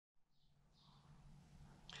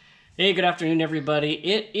Hey, good afternoon, everybody.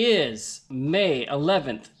 It is May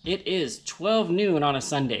 11th. It is 12 noon on a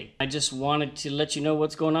Sunday. I just wanted to let you know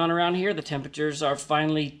what's going on around here. The temperatures are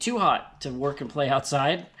finally too hot to work and play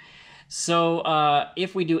outside. So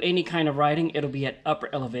if we do any kind of riding, it'll be at upper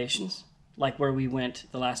elevations, like where we went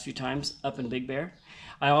the last few times up in Big Bear.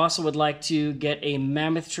 I also would like to get a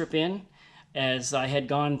mammoth trip in, as I had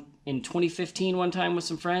gone in 2015 one time with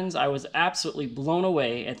some friends. I was absolutely blown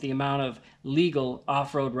away at the amount of legal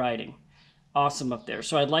off-road riding. Awesome up there.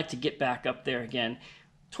 So I'd like to get back up there again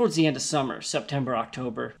towards the end of summer, September,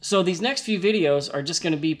 October. So these next few videos are just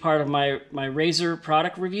going to be part of my RZR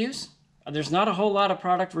product reviews. There's not a whole lot of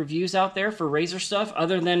product reviews out there for RZR stuff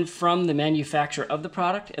other than from the manufacturer of the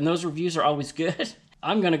product, and those reviews are always good.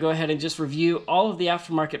 I'm going to go ahead and just review all of the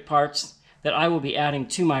aftermarket parts that I will be adding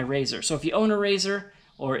to my RZR. So if you own a RZR,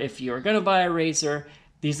 or if you're going to buy a RZR,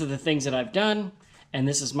 these are the things that I've done, and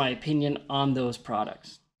this is my opinion on those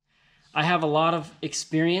products. I have a lot of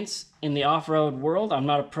experience in the off-road world. I'm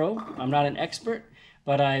not a pro, I'm not an expert,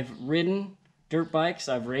 but I've ridden dirt bikes,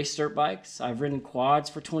 I've raced dirt bikes, I've ridden quads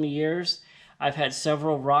for 20 years, I've had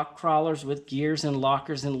several rock crawlers with gears and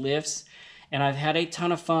lockers and lifts, and I've had a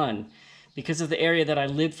ton of fun. Because of the area that I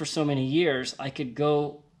lived for so many years, I could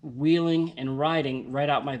go wheeling and riding right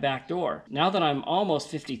out my back door. Now that I'm almost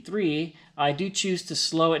 53, I do choose to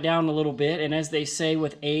slow it down a little bit, and as they say,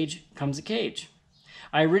 with age comes a cage.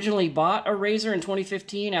 I originally bought a RZR in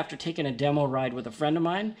 2015 after taking a demo ride with a friend of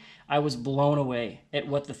mine. I was blown away at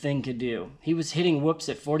what the thing could do. He was hitting whoops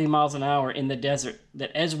at 40 miles an hour in the desert,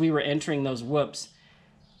 that as we were entering those whoops,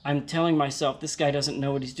 I'm telling myself, this guy doesn't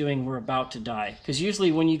know what he's doing, we're about to die. Because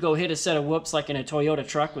usually when you go hit a set of whoops like in a Toyota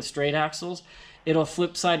truck with straight axles, it'll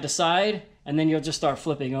flip side to side, and then you'll just start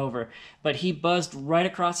flipping over. But he buzzed right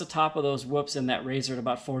across the top of those whoops in that RZR at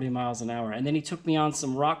about 40 miles an hour. And then he took me on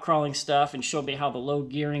some rock crawling stuff and showed me how the low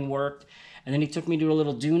gearing worked. And then he took me to a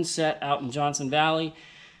little dune set out in Johnson Valley.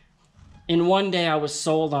 In one day, I was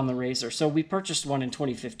sold on the RZR. So we purchased one in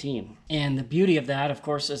 2015. And the beauty of that, of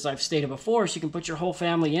course, as I've stated before, is you can put your whole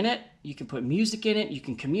family in it, you can put music in it, you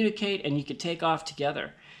can communicate, and you can take off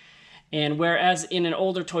together. And whereas in an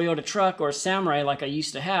older Toyota truck or a Samurai like I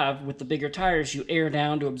used to have with the bigger tires, you air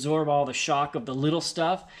down to absorb all the shock of the little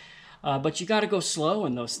stuff, but you got to go slow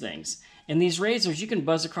in those things. In these RZRs, you can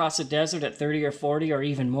buzz across the desert at 30 or 40 or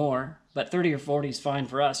even more, but 30 or 40 is fine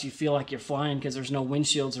for us. You feel like you're flying because there's no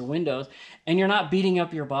windshields or windows, and you're not beating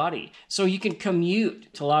up your body. So you can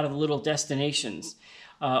commute to a lot of little destinations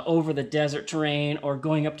over the desert terrain or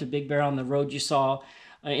going up to Big Bear on the road you saw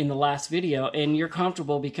in the last video, and you're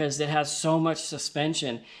comfortable because it has so much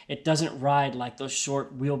suspension. It doesn't ride like those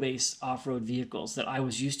short wheelbase off-road vehicles that I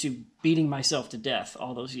was used to beating myself to death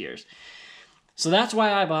all those years. So that's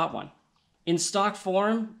why I bought one. In stock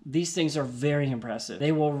form, these things are very impressive.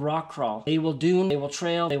 They will rock crawl, they will dune, they will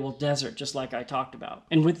trail, they will desert, just like I talked about.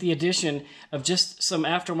 And with the addition of just some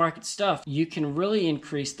aftermarket stuff, you can really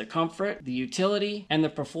increase the comfort, the utility, and the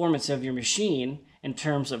performance of your machine in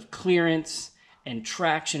terms of clearance and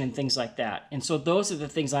traction and things like that. And so those are the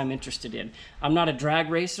things I'm interested in. I'm not a drag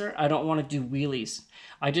racer. I don't want to do wheelies.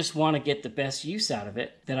 I just want to get the best use out of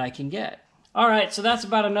it that I can get. All right, so that's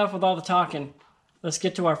about enough with all the talking. Let's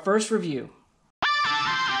get to our first review.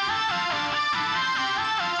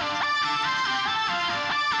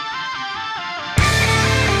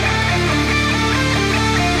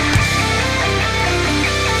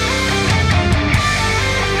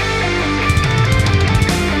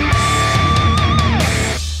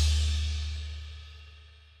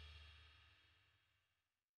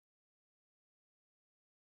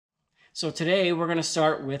 So today we're going to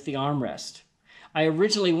start with the armrest. I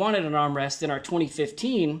originally wanted an armrest in our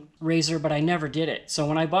 2015 RZR, but I never did it. So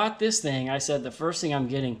when I bought this thing, I said the first thing I'm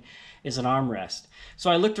getting is an armrest.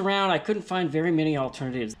 So I looked around, I couldn't find very many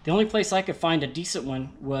alternatives. The only place I could find a decent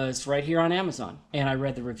one was right here on Amazon. And I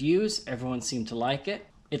read the reviews, everyone seemed to like it.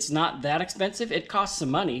 It's not that expensive. It costs some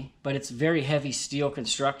money, but it's very heavy steel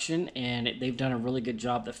construction, and they've done a really good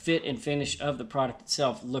job. The fit and finish of the product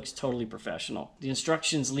itself looks totally professional. The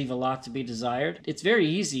instructions leave a lot to be desired. It's very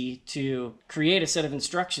easy to create a set of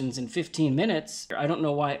instructions in 15 minutes. I don't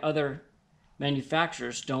know why other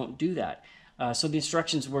manufacturers don't do that. So the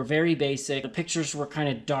instructions were very basic. The pictures were kind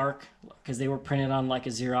of dark because they were printed on like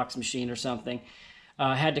a Xerox machine or something.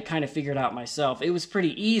 I had to kind of figure it out myself. It was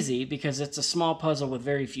pretty easy because it's a small puzzle with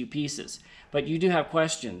very few pieces. But you do have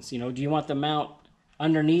questions. You know, do you want the mount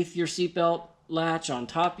underneath your seatbelt latch, on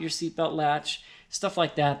top of your seatbelt latch? Stuff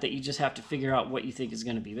like that you just have to figure out what you think is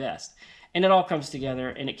going to be best. And it all comes together,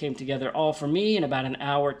 and it came together all for me in about an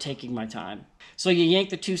hour taking my time. So you yank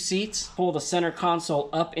the two seats, pull the center console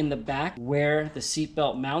up in the back where the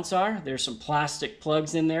seatbelt mounts are. There's some plastic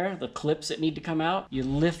plugs in there, the clips that need to come out. You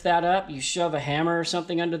lift that up, you shove a hammer or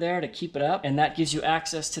something under there to keep it up, and that gives you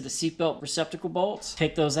access to the seatbelt receptacle bolts.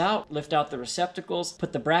 Take those out, lift out the receptacles,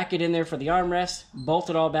 put the bracket in there for the armrest, bolt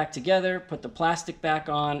it all back together, put the plastic back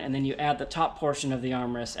on, and then you add the top portion of the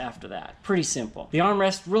armrest after that. Pretty simple. The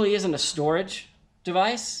armrest really isn't a storage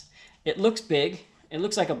device. It looks big. It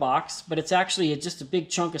looks like a box, but it's actually just a big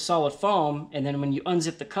chunk of solid foam, and then when you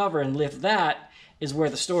unzip the cover and lift that is where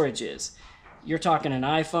the storage is. You're talking an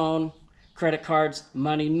iPhone, credit cards,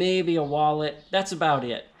 money, maybe a wallet. That's about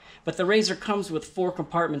it. But the RZR comes with 4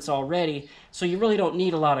 compartments already, so you really don't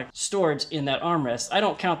need a lot of storage in that armrest. I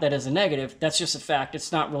don't count that as a negative. That's just a fact.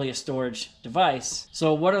 It's not really a storage device.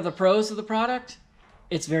 So what are the pros of the product?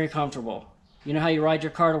 It's very comfortable. You know how you ride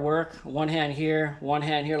your car to work? One hand here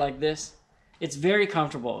like this? It's very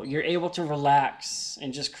comfortable. You're able to relax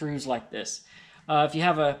and just cruise like this. If you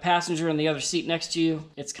have a passenger in the other seat next to you,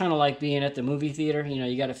 it's kind of like being at the movie theater. You know,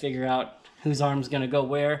 you got to figure out whose arm's going to go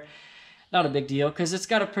where. Not a big deal because it's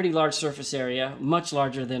got a pretty large surface area, much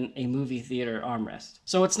larger than a movie theater armrest.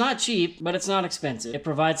 So it's not cheap, but it's not expensive. It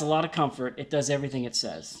provides a lot of comfort. It does everything it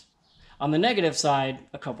says. On the negative side,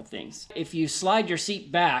 a couple things. If you slide your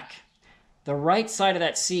seat back, the right side of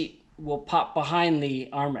that seat will pop behind the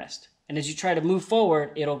armrest. And as you try to move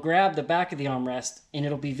forward, it'll grab the back of the armrest and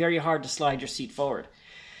it'll be very hard to slide your seat forward.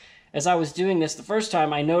 As I was doing this the first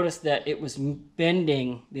time, I noticed that it was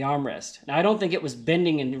bending the armrest. Now, I don't think it was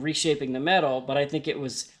bending and reshaping the metal, but I think it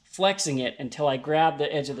was flexing it until I grabbed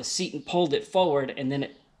the edge of the seat and pulled it forward, and then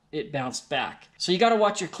it bounced back. So you got to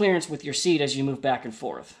watch your clearance with your seat as you move back and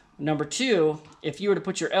forth. Number 2, if you were to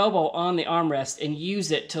put your elbow on the armrest and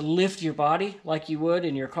use it to lift your body like you would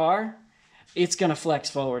in your car, it's going to flex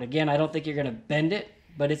forward. Again, I don't think you're going to bend it,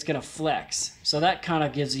 but it's going to flex. So that kind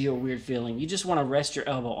of gives you a weird feeling. You just want to rest your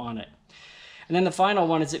elbow on it. And then the final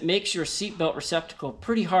one is it makes your seatbelt receptacle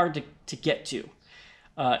pretty hard to get to.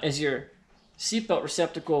 As your seatbelt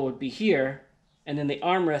receptacle would be here, and then the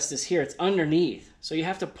armrest is here. It's underneath. So you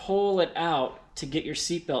have to pull it out to get your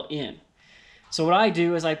seatbelt in. So what I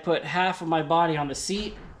do is I put half of my body on the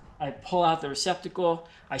seat, I pull out the receptacle,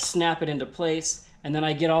 I snap it into place, and then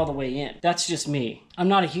I get all the way in. That's just me. I'm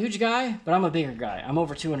not a huge guy, but I'm a bigger guy. I'm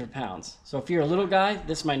over 200 pounds. So if you're a little guy,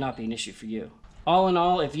 this might not be an issue for you. All in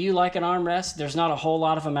all, if you like an armrest, there's not a whole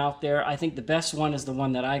lot of them out there. I think the best one is the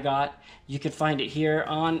one that I got. You can find it here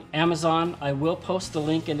on Amazon. I will post the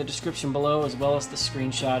link in the description below, as well as the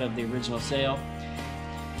screenshot of the original sale.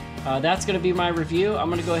 That's gonna be my review.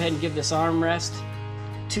 I'm gonna go ahead and give this armrest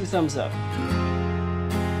 2 thumbs up.